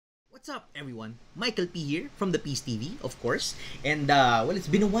What's up, everyone? Michael P here from the Peace TV, of course. And, well, it's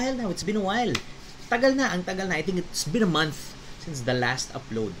been a while now. It's been a while. Tagal na, ang tagal na. I think it's been a month since the last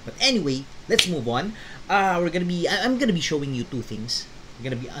upload. But anyway, let's move on. I'm gonna be showing you two things. I'm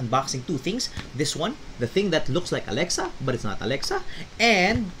gonna be unboxing two things. This one, the thing that looks like Alexa, but it's not Alexa.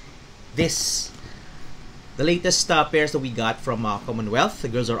 And this, the latest pairs that we got from Commonwealth.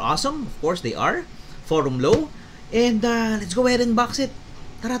 The girls are awesome. Of course, they are. Forum Low. And let's go ahead and unbox it.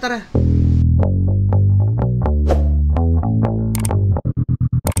 Tara, tara.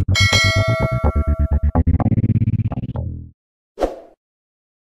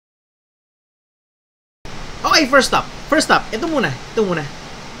 Okay, first up. Ito muna.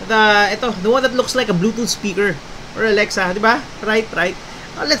 Ito, the one that looks like a Bluetooth speaker or Alexa, di ba? Right.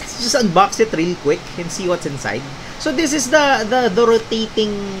 Let's just unbox it real quick and see what's inside. So this is the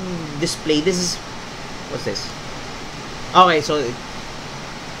rotating display. This is, what's this? Okay, so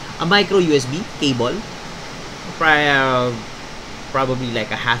a micro USB cable, probably like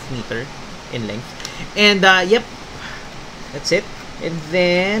a half meter in length, and yep, that's it. And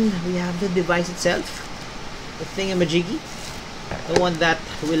then we have the device itself, the thingamajiggy, the one that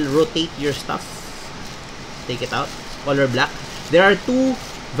will rotate your stuff. Take it out. Color black. There are two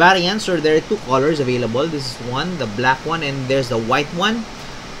variants, or there are two colors available. This is one, the black one, and there's the white one.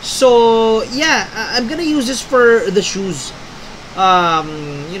 So yeah, I'm gonna use this for the shoes.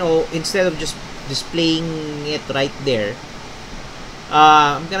 You know, instead of just displaying it right there,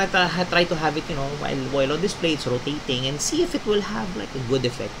 I'm gonna try to have it, you know, while on display, it's rotating, and see if it will have like a good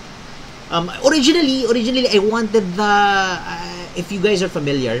effect. Originally I wanted the if you guys are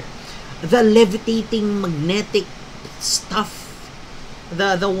familiar, the levitating magnetic stuff,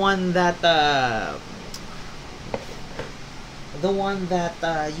 the one that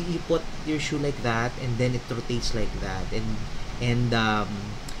you put your shoe like that, and then it rotates like that, and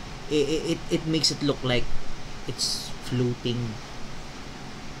it makes it look like it's floating.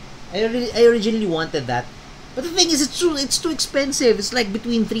 I originally wanted that, but the thing is, it's too expensive. It's like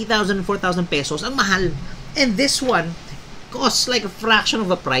between 3,000 and 4,000 pesos. Ang mahal. And this one costs like a fraction of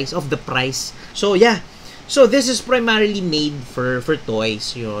the price. So yeah. So this is primarily made for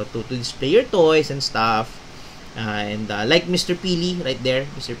toys, you know, to display your toys and stuff. And like Mr. Pili right there,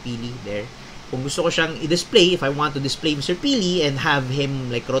 Mr. Pili there. Kung gusto ko siyang i-display, if I want to display Mr. Pili and have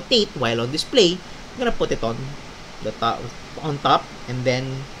him like rotate while on display, I'm gonna put it on the top, and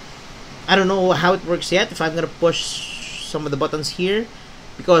then I don't know how it works yet. If I'm gonna push some of the buttons here,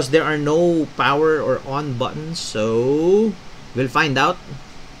 because there are no power or on buttons, so we'll find out.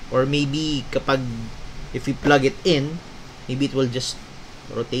 Or maybe if we plug it in, maybe it will just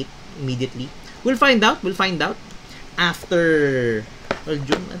rotate immediately. We'll find out after, well,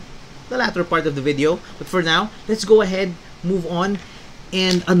 the latter part of the video. But for now, let's go ahead, move on,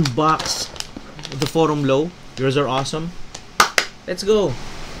 and unbox the Forum Low. Yours are awesome. Let's go.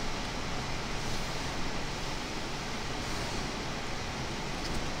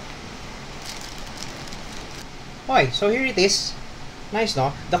 Okay, so here it is. Nice,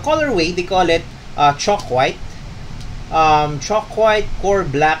 no? The colorway, they call it chalk white, core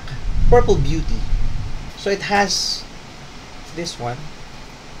black, purple beauty. So it has this one.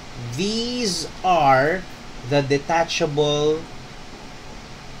 These are the detachable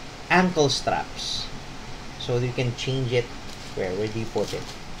ankle straps, so you can change it. Where do you put it?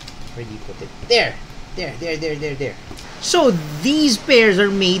 There. So these pairs are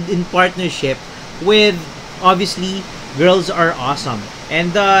made in partnership with, obviously, Girls Are Awesome,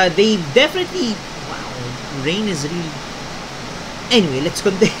 and they definitely, wow, rain is really, anyway, let's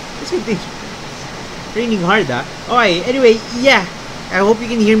continue. Raining hard, huh? Okay, anyway, yeah, I hope you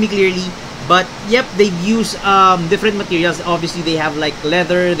can hear me clearly. But yep, they've used different materials. Obviously, they have like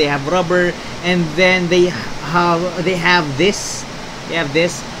leather, they have rubber, and then they have this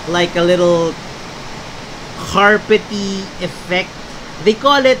like a little carpety effect. They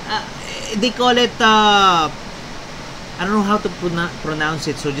call it I don't know how to pronounce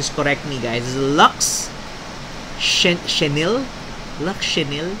it, so just correct me, guys. It's Lux Chenille.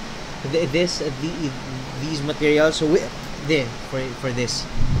 These materials. So for this,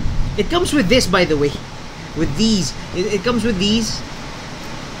 it comes with this, by the way. With these, it comes with these.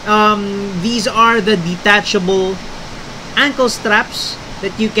 These are the detachable ankle straps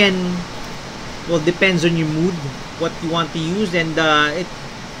that you can, well, depends on your mood, what you want to use, and it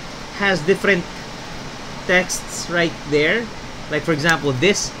has different texts right there. Like for example,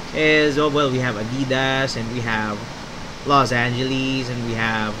 this is, oh well, we have Adidas, and we have Los Angeles, and we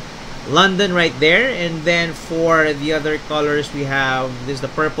have London right there. And then for the other colors, we have this, the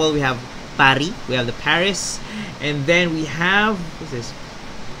purple, we have Paris, we have the Paris, and then we have, what's this?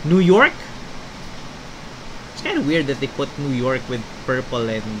 New York. It's kind of weird that they put New York with purple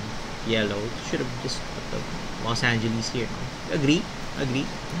and yellow. Should have just put the Los Angeles here. No? Agree.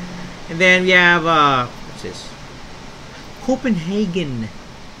 And then we have what's this? Copenhagen.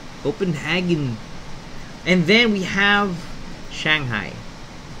 And then we have Shanghai.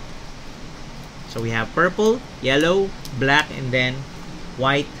 So we have purple, yellow, black, and then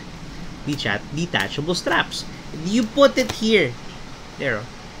white detachable straps. You put it here. There.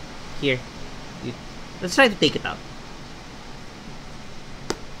 Here. Let's try to take it out.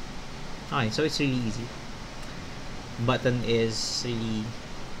 Okay, so it's really easy. Button is really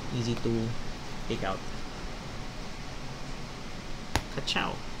easy to take out.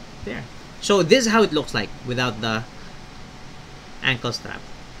 Ka-chow. There. So this is how it looks like without the ankle strap.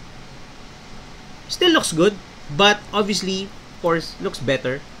 Still looks good, but obviously, of course, looks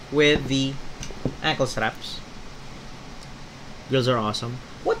better with the ankle straps. Girls are awesome.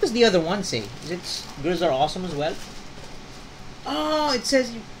 What does the other one say? Is it girls are awesome as well? Oh, it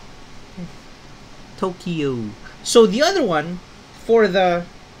says Tokyo. So the other one for the,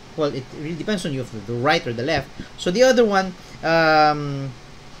 well, it really depends on you if the right or the left. So the other one, well,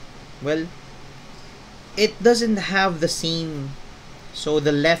 it doesn't have the same. So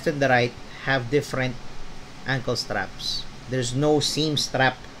the left and the right have different ankle straps. There's no same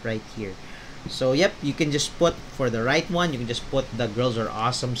strap right here. So yep, you can just put, for the right one, you can just put the girls are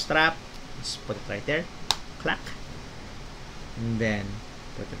awesome strap. Just put it right there. Clack. And then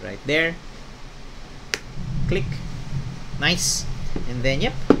put it right there. Click. Nice. And then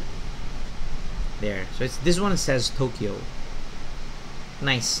yep. There. So it's, this one says Tokyo.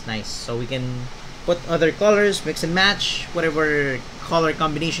 Nice. So we can put other colors, mix and match, whatever color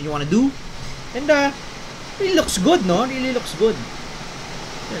combination you want to do. And really looks good, no? Really looks good.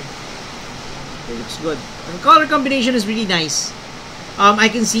 There. It looks good. And the color combination is really nice. I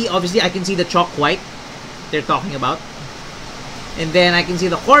can see, obviously, I can see the chalk white they're talking about. And then I can see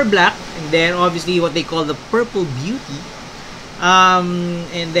the core black. And then, obviously, what they call the purple beauty.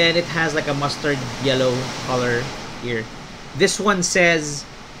 And then it has like a mustard yellow color here. This one says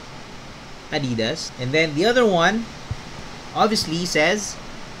Adidas. And then the other one, obviously, says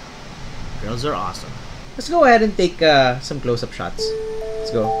girls are awesome. Let's go ahead and take some close-up shots.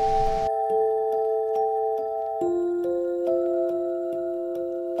 Let's go.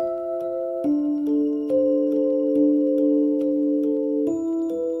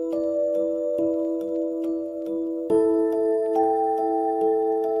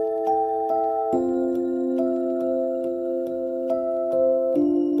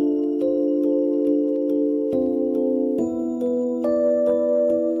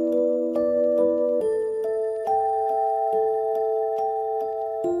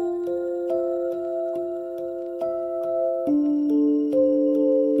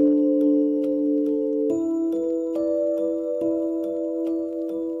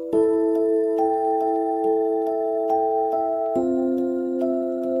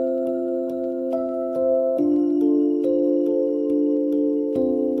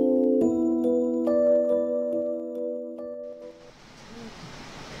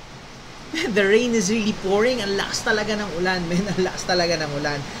 The rain is really pouring. Ang lakas talaga ng ulan, man. Ang lakas talaga ng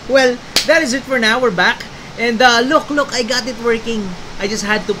ulan. Well, that is it for now. We're back. And look, I got it working. I just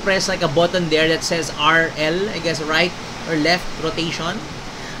had to press like a button there that says RL, I guess right or left rotation.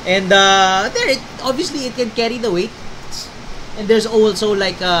 And there, obviously it can carry the weight. And there's also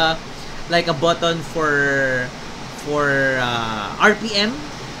like a button for RPM.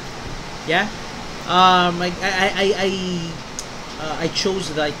 Yeah. I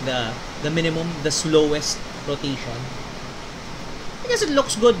chose like the minimum, the slowest rotation. I guess it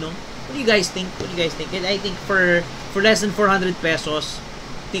looks good, no? What do you guys think? And I think for less than 400 pesos,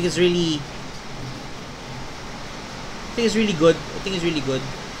 I think it's really good.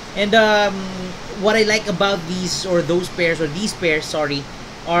 And what I like about these pairs, sorry,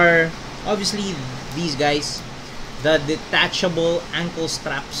 are obviously these guys, the detachable ankle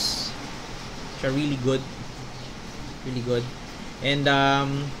straps, which are really good. And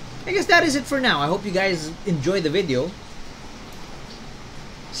I guess that is it for now. I hope you guys enjoyed the video.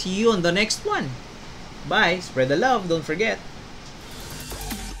 See you on the next one. Bye. Spread the love. Don't forget.